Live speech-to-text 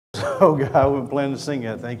Oh, God, I wasn't planning to sing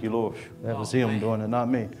that. Thank you, Lord. That was Him doing it, not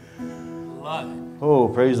me. Love it. Oh,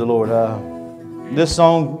 praise the Lord. This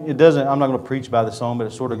song, I'm not going to preach by the song, but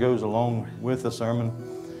it sort of goes along with the sermon.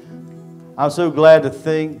 I'm so glad to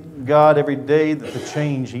thank God every day that the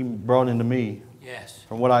change He brought into me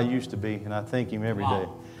from what I used to be, and I thank Him every day.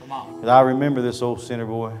 Come on. Because I remember this old sinner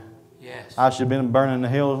boy. Yes. I should have been burning the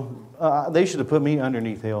hell. They should have put me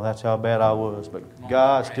underneath hell. That's how bad I was. But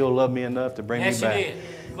God still loved me enough to bring me back. He did.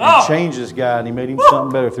 He changed this guy, and He made him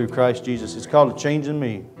something better through Christ Jesus. It's called a change in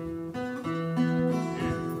me.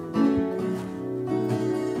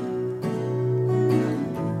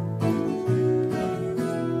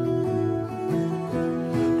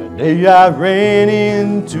 The day I ran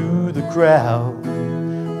into the crowd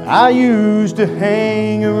I used to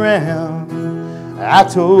hang around, I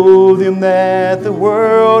told them that the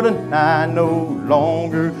world and I no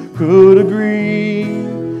longer could agree.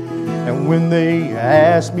 And when they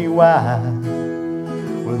asked me why,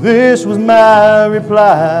 well, this was my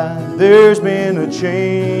reply: there's been a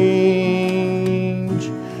change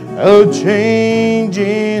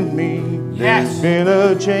in me. There's been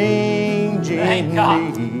a change in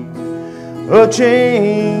me, a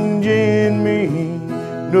change in me.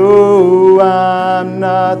 No, I'm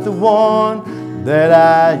not the one that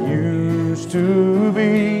I used to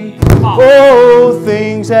be. Oh,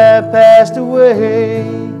 things have passed away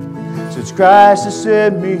since Christ has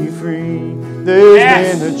set me free.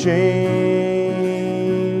 There's been a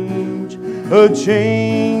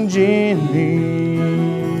change in me.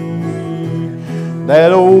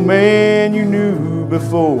 That old man you knew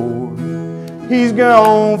before, he's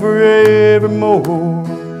gone forevermore.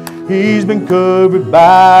 He's been covered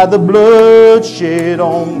by the blood shed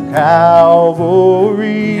on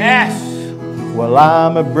Calvary. Yes. Well,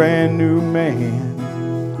 I'm a brand new man.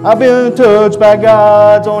 I've been touched by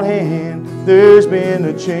God's own hand. There's been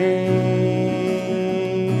a change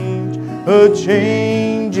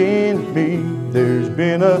in me. There's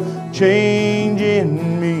been a change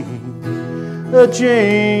in me, a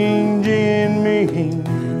change in me.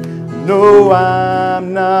 No,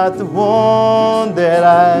 I'm not the one that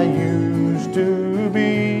I used to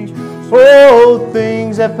be. Oh,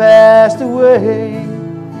 things have passed away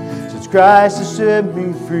since Christ has set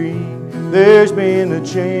me free. There's been a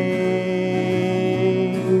change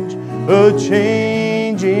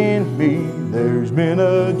in me. There's been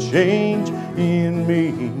a change in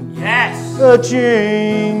me. Yes. A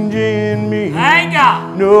change in me. Thank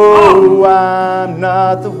God. No, I'm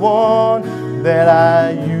not the one that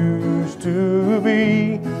I used to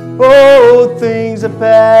be. Oh, things have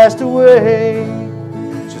passed away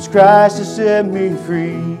since Christ has set me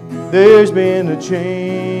free. There's been a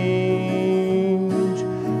change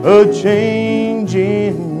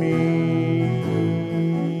in me.